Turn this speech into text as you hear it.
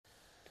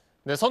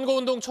네,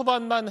 선거운동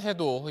초반만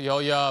해도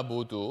여야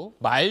모두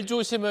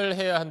말조심을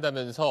해야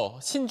한다면서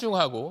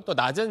신중하고 또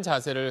낮은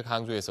자세를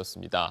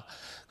강조했었습니다.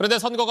 그런데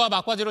선거가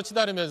막바지로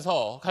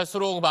치달으면서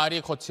갈수록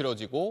말이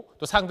거칠어지고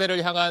또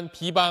상대를 향한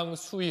비방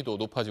수위도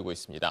높아지고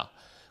있습니다.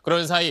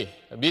 그런 사이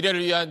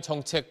미래를 위한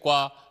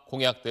정책과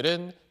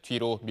공약들은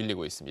뒤로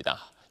밀리고 있습니다.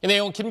 이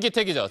내용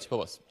김기태 기자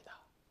짚어봤습니다.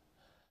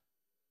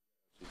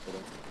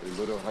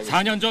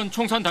 4년 전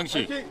총선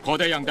당시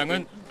거대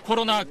양당은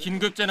코로나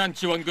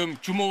긴급재난지원금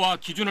규모와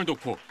기준을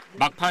놓고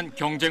막판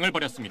경쟁을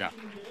벌였습니다.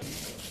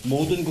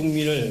 모든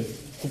국민을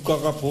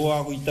국가가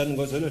보호하고 있다는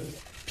것을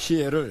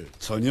피해를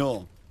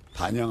전혀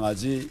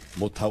반영하지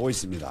못하고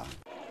있습니다.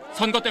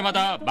 선거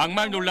때마다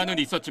막말 논란은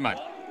있었지만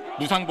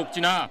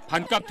무상복지나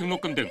반값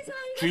등록금 등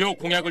주요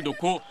공약을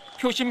놓고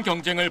표심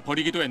경쟁을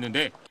벌이기도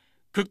했는데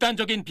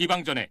극단적인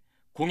비방전에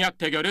공약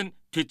대결은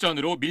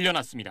뒷전으로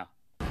밀려났습니다.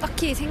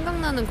 딱히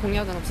생각나는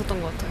공약은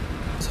없었던 것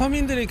같아요.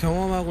 서민들이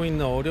경험하고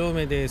있는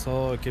어려움에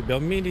대해서 이렇게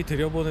면밀히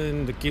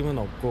들여보는 느낌은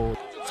없고.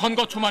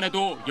 선거 초만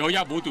해도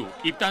여야 모두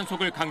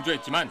입단속을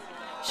강조했지만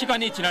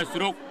시간이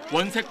지날수록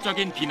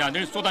원색적인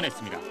비난을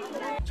쏟아냈습니다.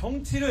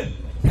 정치를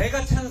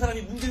배가 차는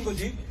사람이 문제인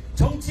거지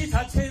정치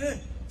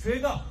자체에는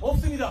죄가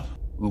없습니다.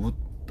 의붓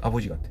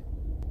아버지 같아.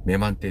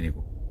 매만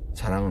때리고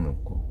사랑은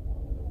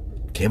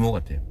없고 계모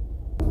같아요.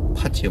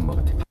 파치 엄마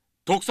같아.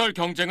 독설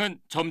경쟁은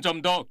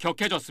점점 더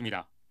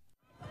격해졌습니다.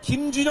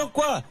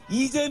 김준혁과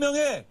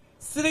이재명의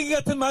쓰레기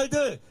같은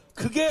말들,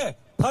 그게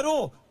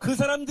바로 그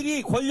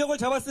사람들이 권력을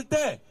잡았을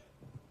때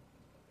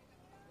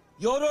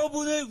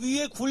여러분을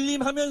위해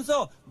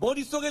군림하면서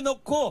머릿속에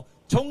넣고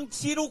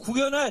정치로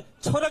구현할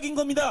철학인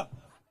겁니다.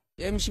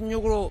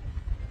 M16으로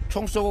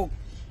총 쏘고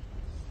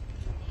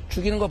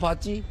죽이는 거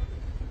봤지?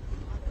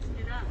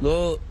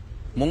 너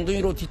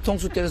몽둥이로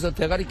뒤통수 때려서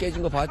대가리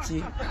깨진 거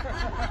봤지?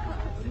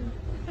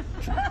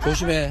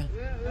 조심해.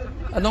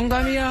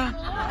 농담이야.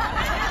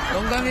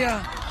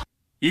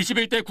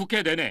 21대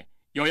국회 내내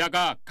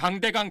여야가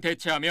강대강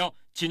대치하며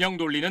진영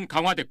논리는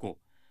강화됐고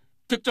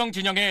특정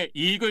진영의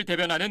이익을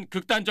대변하는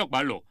극단적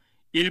말로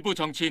일부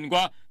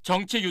정치인과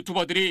정치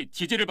유튜버들이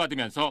지지를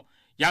받으면서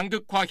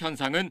양극화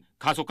현상은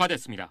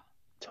가속화됐습니다.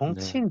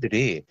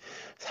 정치인들이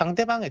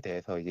상대방에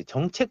대해서 이제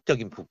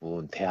정책적인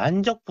부분,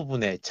 대안적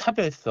부분의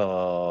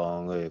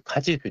차별성을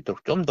가질 수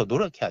있도록 좀 더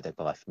노력해야 될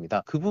것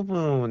같습니다. 그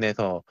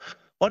부분에서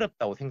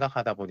어렵다고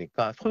생각하다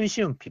보니까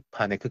손쉬운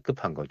비판에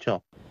급급한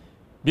거죠.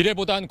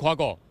 미래보단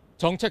과거,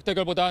 정책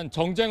대결보단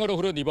정쟁으로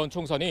흐른 이번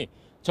총선이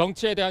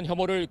정치에 대한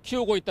혐오를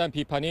키우고 있다는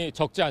비판이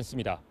적지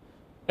않습니다.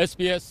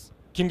 SBS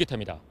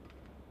김기태입니다.